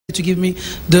to give me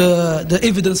the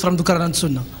evidence from the Quran and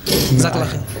Sunnah.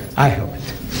 I hope it.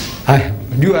 I hope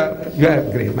it. You are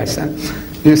great, my son.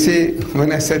 You see,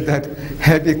 when I said that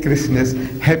Happy Christmas,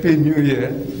 Happy New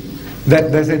Year,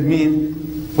 that doesn't mean,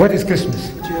 what is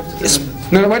Christmas?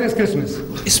 No, what is Christmas?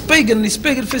 It's pagan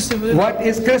festival. What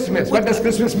is Christmas? What does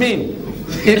Christmas mean?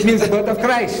 It means the birth of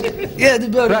Christ. Yeah, the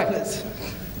birth right. of Christ.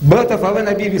 Birth of our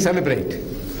Nabi we celebrate.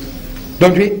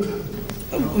 Don't we?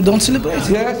 We don't celebrate.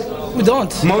 Yes. We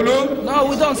don't. Mawlud? No,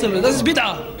 we don't celebrate. That is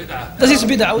bid'ah. That is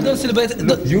bid'ah. We don't celebrate.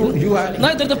 You are...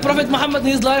 Neither the Prophet Muhammad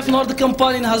in his life nor the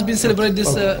companion has been celebrated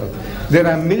this. There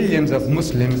are millions of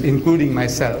Muslims, including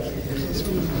myself.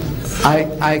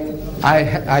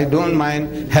 I don't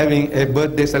mind having a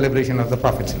birthday celebration of the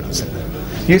Prophet.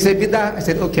 You say bid'ah? I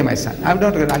said, okay, my son. I'm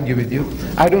not going to argue with you.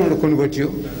 I don't want to convert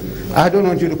you. I don't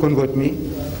want you to convert me.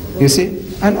 You see?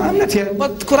 I'm not here.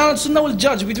 But Quran and Sunnah will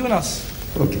judge between us.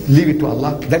 Okay, leave it to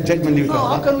Allah. That judgment, leave it to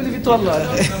Allah. How can we leave it to Allah?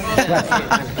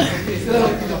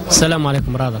 Assalamu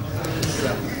alaikum, brother.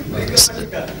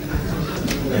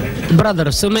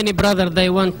 Brother, so many brothers, they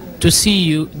want to see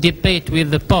you debate with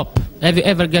the Pope. Have you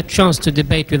ever got chance to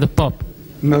debate with the Pope?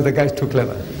 No, the guy's too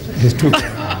clever. He's too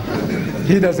clever.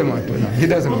 He doesn't want to. No, he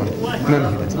doesn't want to. No,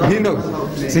 he doesn't. He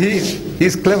knows. See,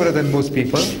 he's cleverer than most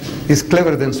people. He's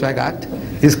cleverer than Swagat.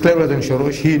 He's cleverer than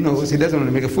Shorosh. He knows. He doesn't want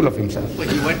to make a fool of himself. But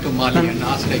he went to Mali and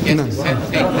asked again the same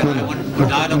thing. I want to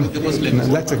dialogue with the Muslims.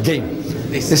 No, that's a game.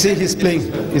 You see, he's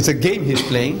playing. It's a game he's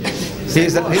playing.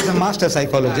 He's a master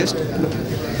psychologist.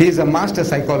 He's a master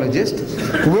psychologist.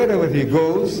 Wherever he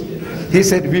goes, he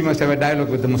said, we must have a dialogue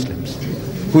with the Muslims.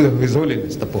 His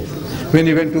Holiness, the Pope. When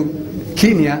he went to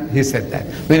Kenya, he said that.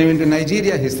 When he went to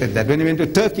Nigeria, he said that. When he went to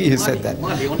Turkey, he said that.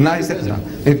 Now he said, no.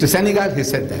 To Senegal, he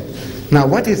said that. Now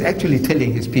what he's actually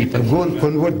telling his people, go and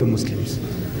convert the Muslims.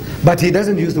 But he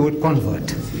doesn't use the word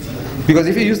convert. Because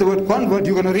if you use the word convert,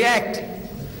 you're going to react.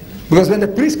 Because when the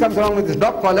priest comes around with his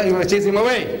dog collar, you're going to chase him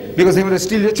away. Because he want to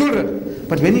steal your children.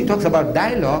 But when he talks about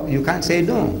dialogue, you can't say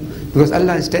no. Because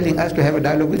Allah is telling us to have a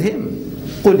dialogue with him.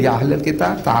 قُلْ يَا أَهْلَ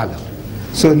الْكِتَابِ تَعَالَوْا.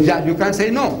 So you can't say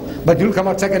no. But you'll come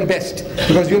out second best.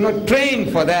 Because you're not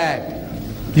trained for that.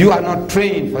 You are not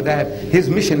trained for that. His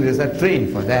missionaries are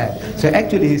trained for that. So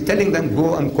actually he's telling them,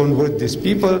 go and convert these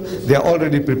people. They are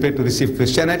already prepared to receive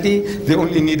Christianity. They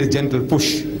only need a gentle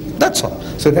push. That's all.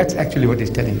 So that's actually what he's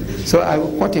telling. So I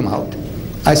caught him out.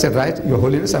 I said, right, Your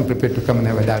Holiness, I'm prepared to come and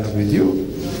have a dialogue with you.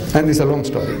 And it's a long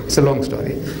story. It's a long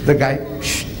story. The guy,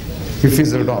 he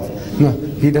fizzled off. No,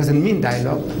 he doesn't mean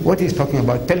dialogue. What he's talking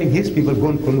about, telling his people, go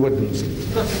and convert the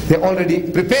Muslims. They're already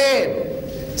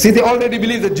prepared. See, they already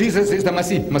believe that Jesus is the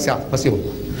Messiah.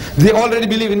 They already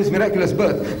believe in his miraculous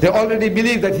birth. They already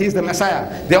believe that he is the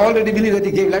Messiah. They already believe that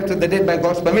he gave life to the dead by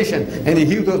God's permission. And he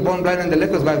healed those born blind and the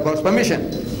lepers by God's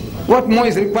permission. What more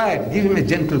is required? Give him a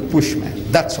gentle push,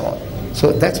 man. That's all.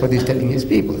 So that's what he's telling his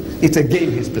people. It's a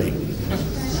game he's playing.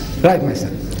 Right, my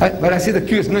son? But I see the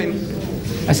queue is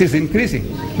I see it's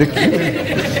increasing. The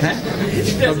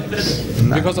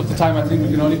Because of the time, I think we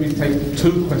can only take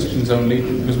 2 questions only,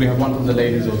 because we have one from the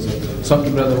ladies also. So up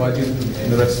to Brother Wajid,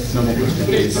 and the rest, no more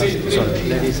questions. Sorry.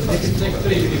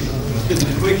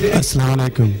 Assalamu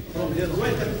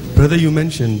alaikum. Brother, you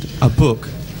mentioned a book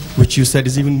which you said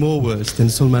is even more worse than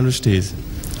Salman Rushdie's.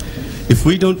 If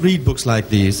we don't read books like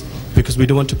these, because we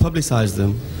don't want to publicize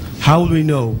them, how will we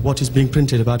know what is being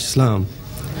printed about Islam?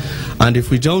 And if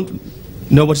we don't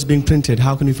know what is being printed,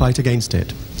 how can we fight against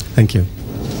it? Thank you.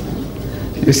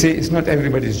 You see, it's not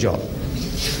everybody's job.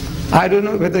 I don't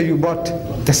know whether you bought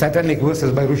the satanic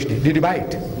verses by Rushdie. Did you buy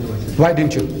it? Why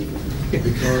didn't you?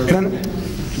 No.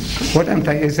 What I'm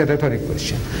trying is a rhetoric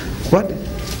question. What?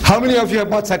 How many of you have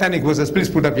bought satanic verses? Please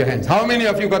put up your hands. How many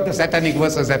of you got the satanic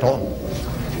verses at home?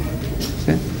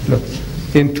 Yeah? Look.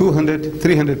 In 200,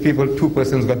 300 people, 2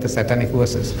 persons got the satanic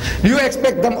verses. You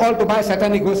expect them all to buy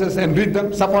satanic verses and read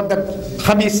them, support that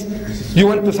Khabis? You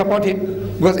want to support him?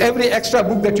 Because every extra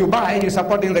book that you buy, you're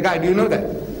supporting the guy. Do you know that?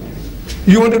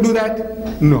 You want to do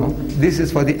that? No. This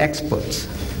is for the experts.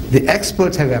 The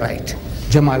experts have a right.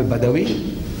 Jamal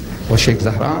Badawi, or Sheikh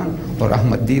Zahran, or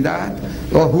Ahmed Deedat,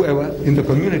 or whoever in the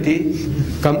community,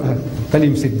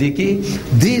 Kalim Siddiqui.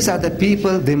 These are the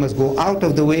people, they must go out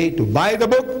of the way to buy the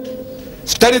book,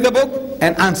 study the book,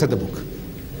 and answer the book.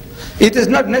 It is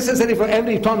not necessary for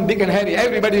every Tom, Dick and Harry,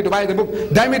 everybody to buy the book.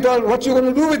 Damn it all, what you going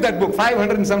to do with that book?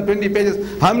 520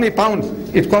 pages, how many pounds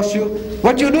it costs you?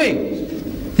 What you doing?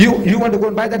 You want to go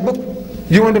and buy that book?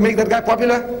 You want to make that guy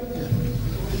popular?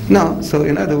 No. So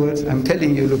in other words, I'm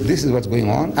telling you, look, this is what's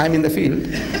going on. I'm in the field.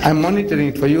 I'm monitoring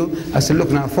it for you. I said, look,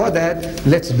 now for that,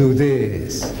 let's do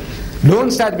this.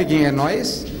 Don't start making a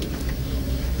noise.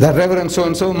 The Reverend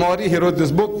so-and-so Mauri, he wrote this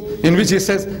book in which he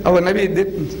says, our Nabi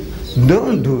didn't.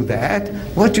 Don't do that.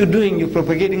 What you're doing, you're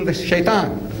propagating the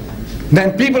shaitan.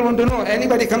 Then people want to know,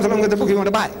 anybody comes along with the book you want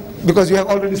to buy, because you have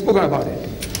already spoken about it.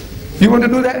 You want to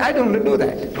do that? I don't want to do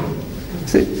that.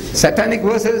 See, satanic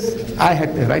verses, I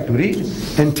had the right to read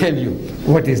and tell you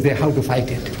what is there, how to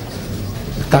fight it.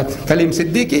 Kalim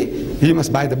Siddiqui, he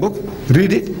must buy the book,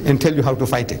 read it, and tell you how to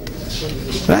fight it.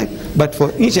 Right? But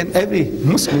for each and every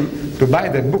Muslim to buy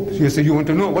that book, you say, you want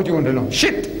to know what you want to know?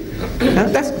 Shit!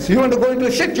 You want to go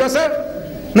into shit yourself?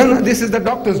 No, this is the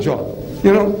doctor's job.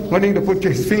 You know, wanting to put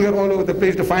his finger all over the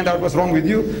place to find out what's wrong with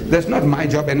you, that's not my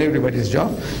job and everybody's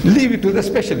job. Leave it to the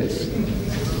specialist.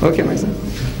 Okay, my son?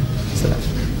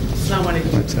 Assalamu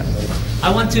alaikum.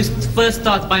 I want to first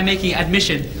start by making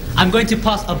admission. I'm going to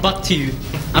pass a buck to you.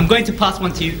 I'm going to pass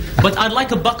one to you, but I'd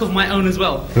like a buck of my own as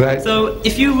well. Right. So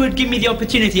if you would give me the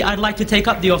opportunity, I'd like to take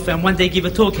up the offer and one day give a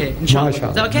talk here, inshallah. Is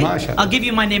that okay? I'll give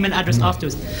you my name and address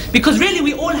afterwards. Because really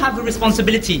we all have a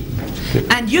responsibility.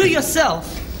 And you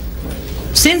yourself,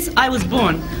 since I was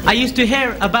born, I used to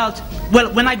hear about,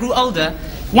 well, when I grew older,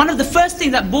 one of the first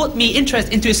things that brought me interest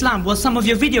into Islam was some of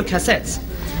your video cassettes.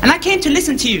 And I came to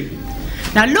listen to you.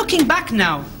 Now looking back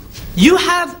now, you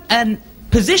have a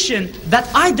position that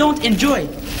I don't enjoy,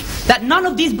 that none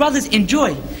of these brothers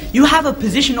enjoy. You have a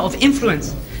position of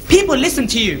influence. People listen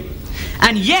to you.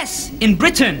 And yes, in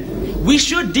Britain, we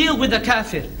should deal with the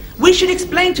kafir. We should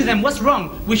explain to them what's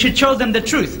wrong. We should show them the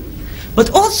truth.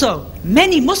 But also,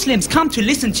 many Muslims come to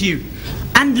listen to you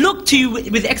and look to you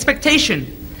with expectation.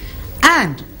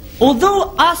 And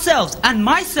although ourselves and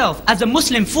myself as a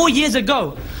Muslim 4 years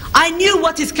ago, I knew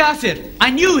what is kafir.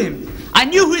 I knew him. I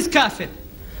knew who is kafir.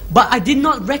 But I did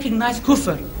not recognize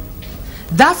kufr.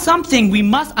 That's something we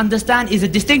must understand is a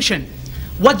distinction.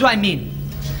 What do I mean?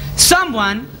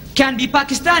 Someone can be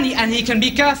Pakistani and he can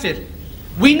be kafir.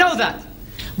 We know that.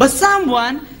 But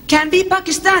someone can be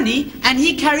Pakistani and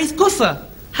he carries kufr.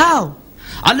 How?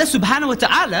 Allah subhanahu wa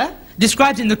ta'ala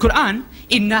describes in the Quran,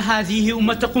 Inna hadhihi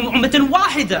ummatakum ummatan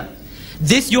wahida.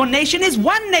 This your nation is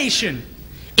one nation.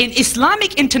 In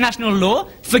Islamic international law,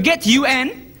 forget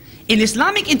UN, in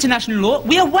Islamic international law,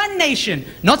 we are one nation.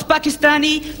 Not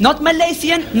Pakistani, not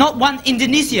Malaysian, not one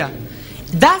Indonesia.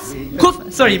 That's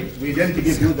kufr. Sorry. We didn't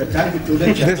give you the time to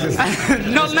lecture.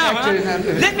 Not now.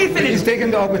 Let me finish. He's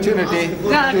taken the opportunity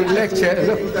to lecture.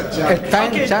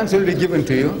 A chance will be given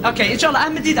to you. Okay, inshallah,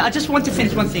 Ahmed Deedat, I just want to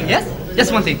finish one thing, yes?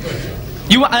 Just one thing.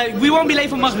 We won't be late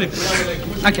for Maghrib.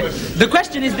 Okay. The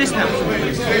question is this now.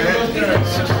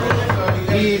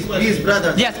 Please,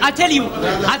 brothers. Yes, I tell you.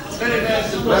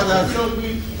 Brothers.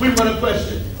 We want a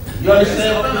question. You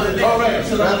understand? All right.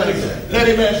 Let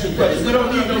him ask the question. We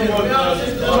don't need no more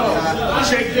talk.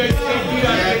 Sheikh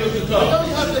Ahmed talk.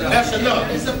 That's enough.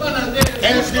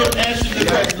 Answer the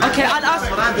question. Okay, I'll ask.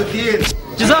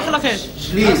 Jazakallah khair.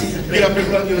 Please. Get up and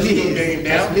run your school game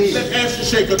now. Please. Let's answer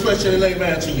Sheikh a question and let him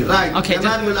answer you. Right. Okay. The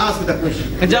man will ask the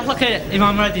question. Jazakallah khair,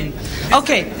 Imam Radin.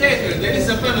 Okay. There is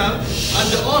a panel and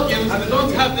the audience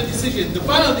don't have the decision. The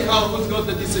panel who's got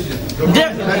the decision.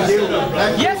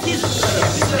 Yes, he's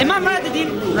Imam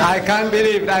Radin. I can't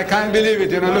believe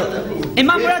it, you know, look.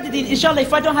 Imam Radin, inshallah,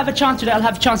 if I don't have a chance today, I'll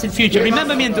have a chance in future.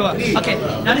 Remember me in dua. Okay.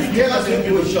 Now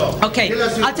listen. Okay,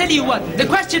 I'll tell you what. The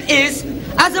question is,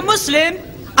 as a Muslim,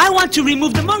 I want to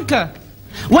remove the munkar.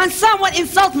 When someone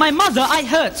insults my mother, I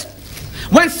hurt.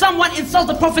 When someone insults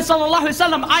the Prophet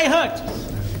ﷺ, I hurt.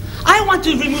 I want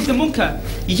to remove the munkar.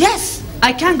 Yes,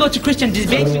 I can go to Christian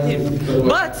debates with him.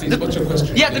 But the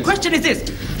question is this.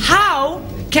 How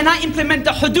can I implement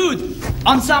the hudud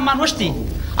on Salman Rushdie?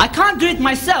 I can't do it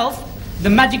myself. The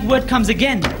magic word comes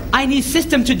again. I need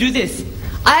system to do this.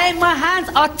 My hands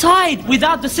are tied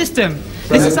without the system.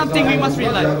 This is something we must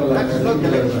realize.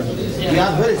 We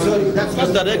are very sorry. That's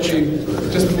not direction.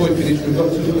 Just before we finish, we've got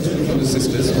two questions from the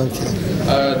sisters.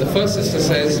 The first sister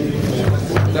says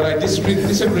that I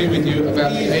disagree with you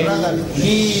about the aim.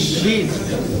 Please.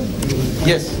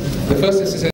 Yes. The first sister says